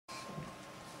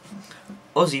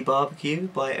Aussi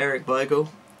BBQ by Eric Bogle,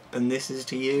 and this is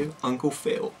to you, Uncle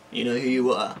Phil. You know who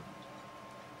you are.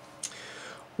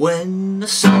 When the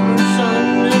summer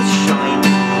sun is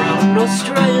shining around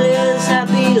Australia's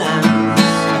happy lands,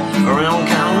 around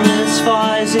countless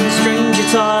fires and stranger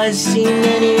ties, see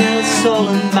many a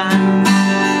solemn band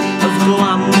of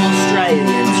glum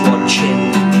Australians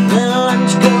watching their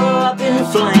lunch go up in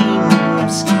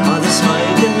flames. By the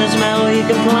smoke and the smell you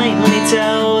can plainly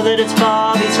tell that it's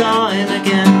party time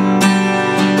again.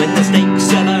 When the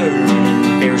stakes are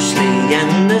burning fiercely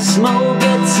and the smoke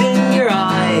gets in your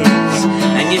eyes,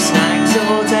 and your snacks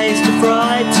all taste of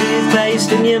fried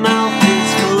toothpaste and your mouth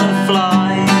is full of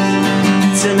flies.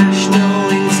 It's a national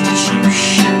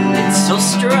institution, it's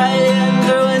Australian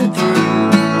through and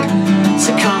through.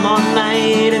 So come on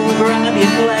mate and grab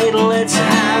your plate, let's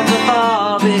have a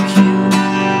barbecue.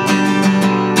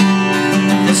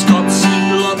 The Scots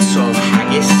eat lots of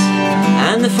haggis,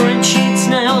 and the French eat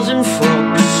snails and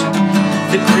frogs.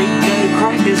 The Greek go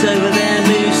crackers over their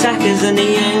moussakers, and the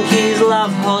Yankees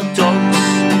love hot dogs.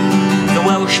 The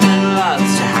Welshman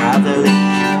loves to have a leak,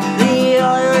 the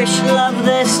Irish love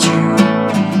their stew,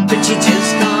 but you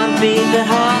just can't beat the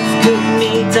half-cooked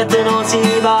meat at an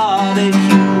Aussie barbecue.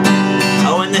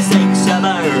 Oh, and the steaks are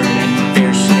burning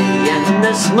fiercely and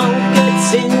the smoke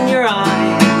gets in your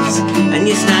eyes, and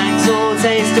your snacks all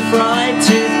taste of fried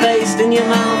toothpaste and your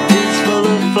mouth is full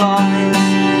of flies.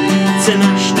 It's a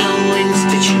national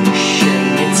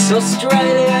institution, it's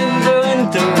Australian through and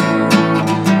through.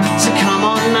 So come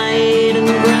on mate and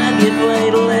grab your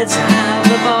plate, let's have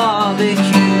a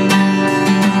barbecue.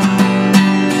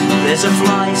 There's a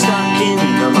fly stuck in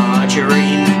the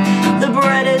margarine, the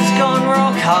bread has gone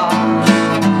rock hard.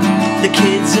 The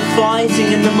kids are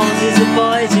fighting and the mozzies are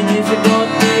biting, who forgot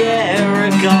the air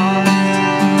regard.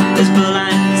 There's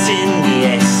blanks in the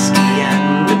esky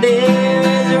and the beer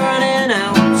is running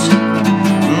out.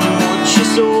 What you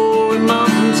saw in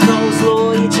Mum's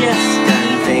coleslaw you just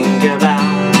don't think about.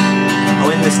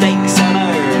 When the steaks are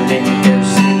burning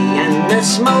fiercely and the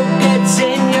smoke gets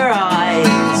in your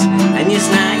eyes, and your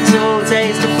snacks all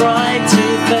taste of fried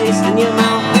toothpaste and your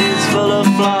mouth is full of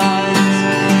flies.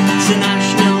 It's a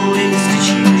national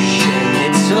institution,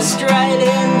 it's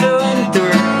Australian through and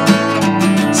through.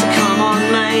 So come on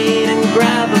mate and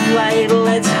grab a plate,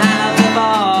 let's have a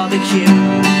barbecue.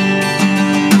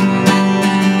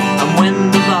 And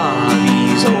when the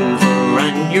barbie's over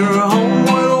and you're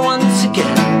homeward once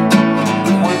again,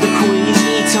 with a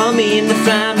queasy tummy and the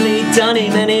family dunny,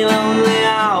 many lonely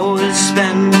hours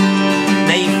spent,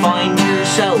 may find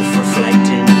yourself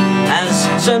reflecting,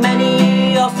 as so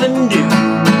many often do.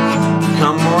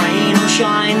 Come rain or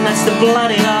shine, that's the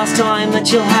bloody last time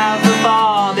that you'll have a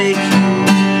barbecue.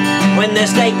 When the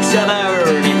steaks are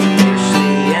burning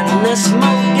fiercely and the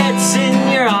smoke gets in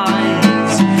your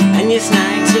eyes, and your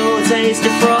snacks all taste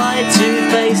of fried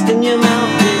toothpaste and your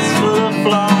mouth is full of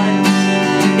flies.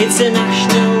 It's a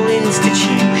national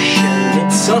institution,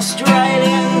 it's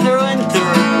Australian through and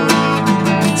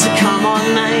through. So come on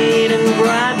mate and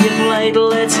grab your plate,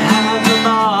 let's have